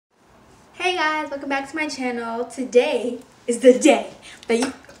Hey guys, welcome back to my channel. Today is the day that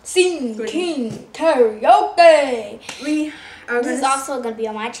you sing King Karaoke. This is also going to be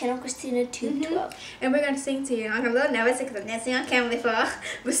on my channel, Christina212. And we're going to sing to you. I'm a little nervous because I've never seen on camera before.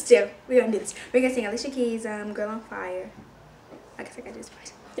 But still, we're going to do this. We're going to sing Alicia Keys' Girl on Fire. I guess I got to do this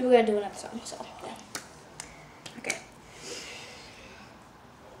part. Then we're going to do another song, so yeah. Okay.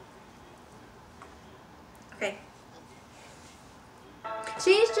 Okay.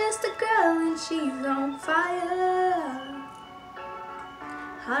 She's just a girl and she's on fire.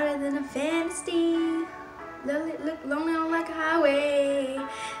 Harder than a fantasy. Look lonely on like a highway.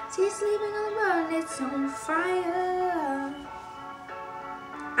 She's sleeping on the run, it's on fire.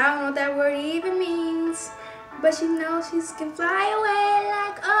 I don't know what that word even means, but she knows she can fly away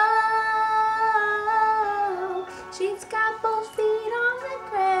like oh. She's got both feet on the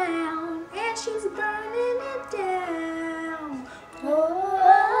ground and she's burning it down. Oh,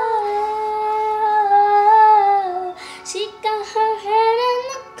 she got her head in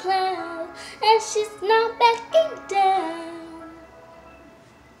the clouds and she's not backing down.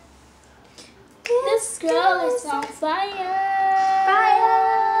 This girl is on fire.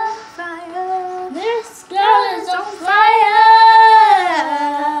 Fire, fire. This girl is on fire.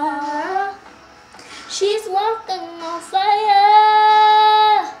 She's walking on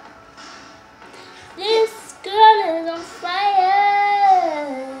fire. This girl is on fire.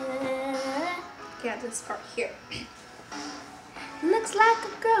 Got this part here. Looks like a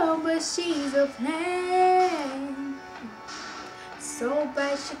girl, but she's a flame. So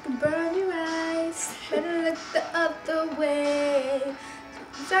bright she can burn your eyes. Better look the other way.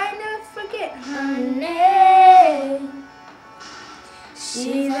 Try to forget her name.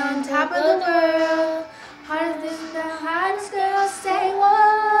 She's on top of the world, harder than the hottest girl. Say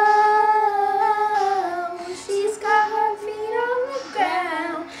whoa. She's got her feet on the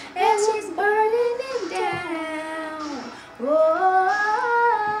ground and she's burning it down. Whoa.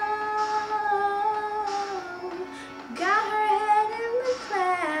 Got her head in the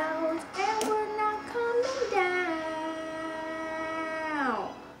clouds and we're not coming down.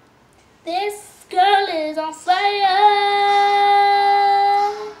 This girl is on fire.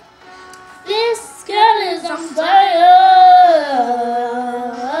 This girl is on fire.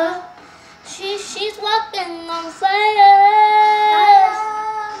 She's walking on fire.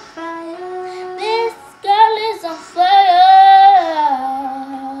 Fire. This girl is on fire.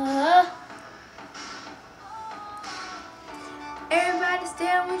 Everybody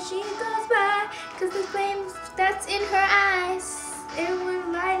stare when she goes by, 'cause the flame that's in her eyes. And we're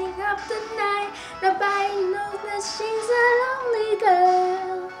lighting up the night. Nobody knows that she's a lonely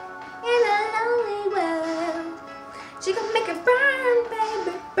girl in a lonely world. She can make it burn,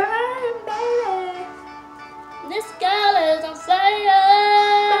 baby, burn, baby. This girl is on fire.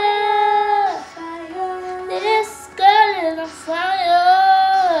 Fire. This girl is on fire.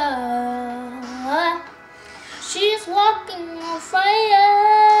 She's walking on fire.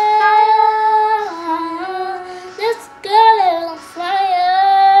 This girl is on fire.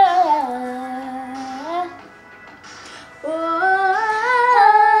 Whoa.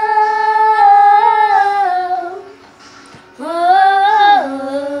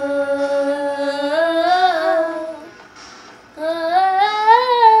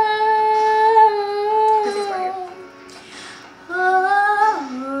 This is right here.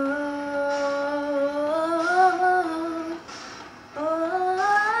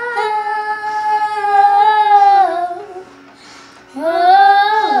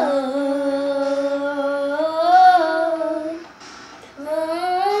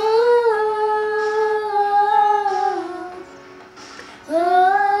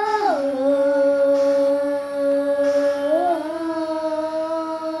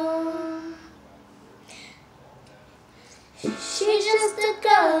 She's just a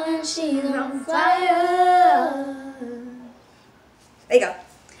girl and she's on fire. There you go.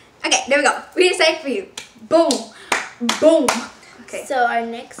 Okay, there we go. We did a say for you. Boom. Boom. Okay. So our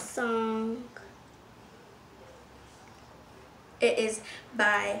next song, It is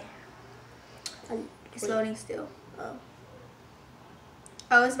by It's Loading Still.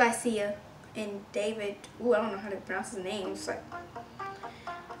 Oh, it's by Sia and David. Ooh, I don't know how to pronounce his name. It's like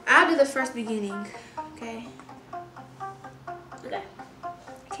I'll do the first beginning. Okay. okay.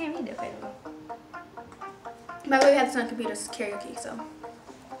 I can't read it, by the way. By the way, we have this on computers karaoke, so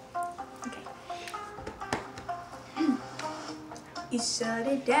okay. You shut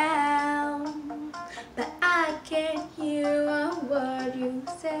it down, but I can't hear a word you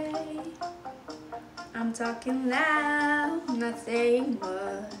say. I'm talking loud, not saying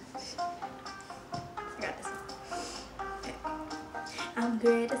much. I got this. Okay. I'm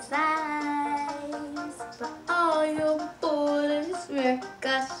criticized.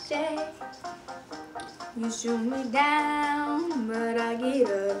 You shoot me down, but I get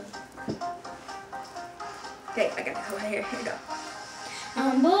up. Okay, I got the color here. Here we go.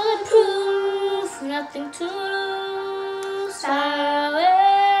 I'm bulletproof, nothing to lose. Far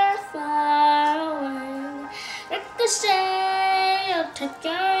away, far away. Ricochet, I'll take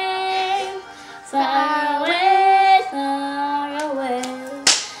your aim. Far away, far away.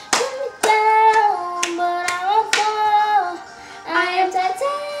 Put me down, but I won't fall. I am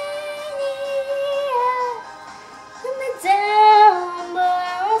titanium. Put me down, but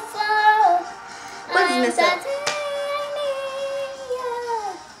I won't fall. What is I am this up? titanium.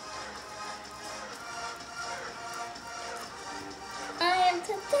 I am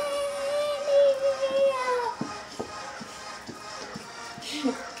titanium.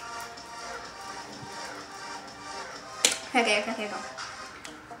 Okay, go.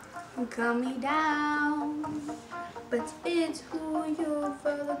 You cut me down, but it's who you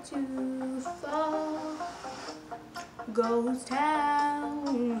further to fall. Ghost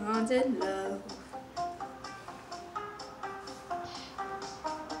town, haunted love.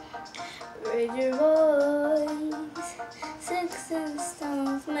 Raise your voice. Sticks and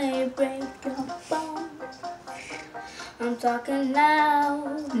stones may break your bones. I'm talking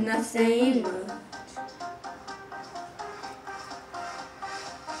loud, not saying much.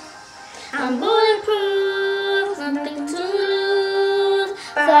 I'm bulletproof, nothing to lose.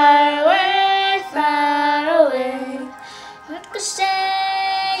 Far away, far away.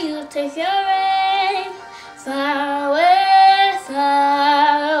 Ricochet, you take your aim. Far away,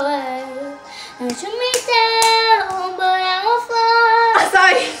 far away. And shoot me down, but I won't fall. I'm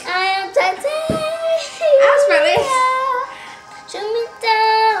sorry. I am titanium. Ask for this. Shoot me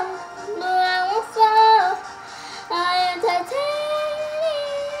down, but I won't fall. I am titanium.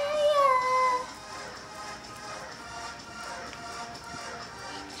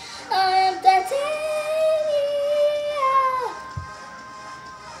 I am titanium.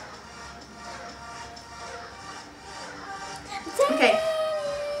 Okay.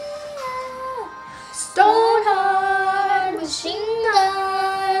 Stone hard Machine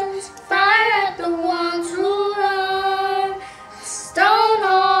guns, fire at the ones who run. stone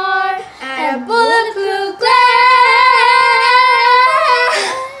hard And and bulletproof glass.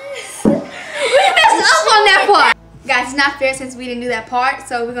 we messed up on that part. Guys, it's not fair since we didn't do that part,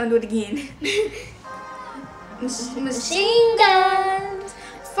 so we're gonna do it again. Machine guns,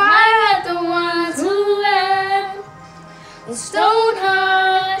 fire at the ones who run. Stone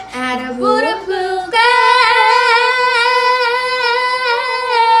hard and a bulletproof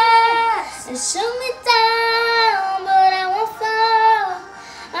glass. And shoot me down, but I won't fall.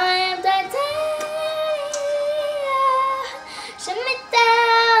 I am titanium. Shoot me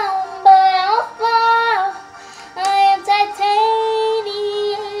down, but I won't fall. I am titanium.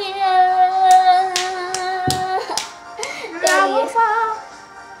 I won't fall.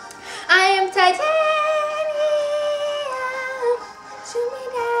 I am titanium. Shoot me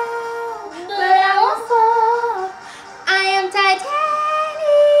down, But I won't fall. I am titanium.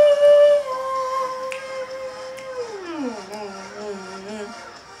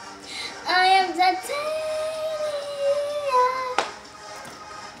 I am titanium.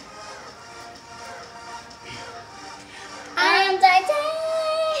 I am titanium.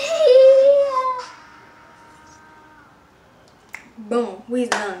 Boom, we're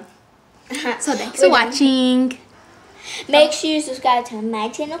done. So thanks for watching. Make sure you subscribe to my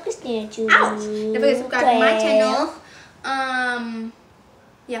channel, Christina Chu. Ouch! Don't forget to subscribe to my channel.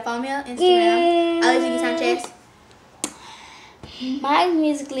 Yeah, follow me on Instagram. Alexi Sanchez. My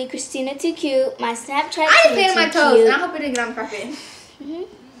Musically Christina Too Cute. My Snapchat. I just painted my toes, Cute. and I hope it didn't get on the carpet.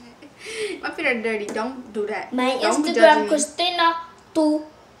 My feet are dirty. Don't do that. My Don't be judging Instagram me. Christina Too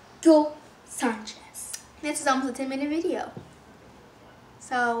Cute Sanchez. This is almost a 10-minute video.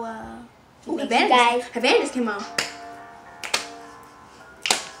 So, ooh, Thank you, guys. Havana just came on.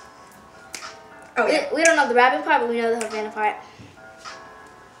 Oh, yeah. We don't know the rapping part, but we know the Havana part.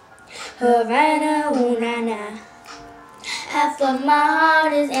 Havana, ooh na na. Half of my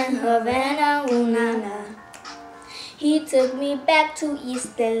heart is in Havana, ooh na na. He took me back to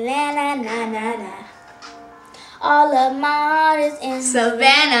East Atlanta, na na na. All of my heart is in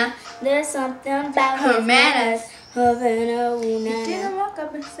Savannah. There's something about Her his manners. Havana, ooh na na. Didn't walk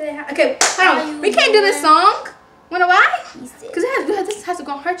up and say hi. Okay, hold on. We can't do this song. Wanna why? He said- Because this has to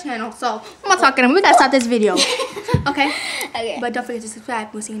go on her channel. So, I'm not talking to him. We gotta stop this video. Okay? Okay. But don't forget to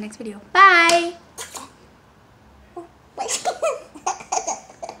subscribe. We'll see you next video. Bye.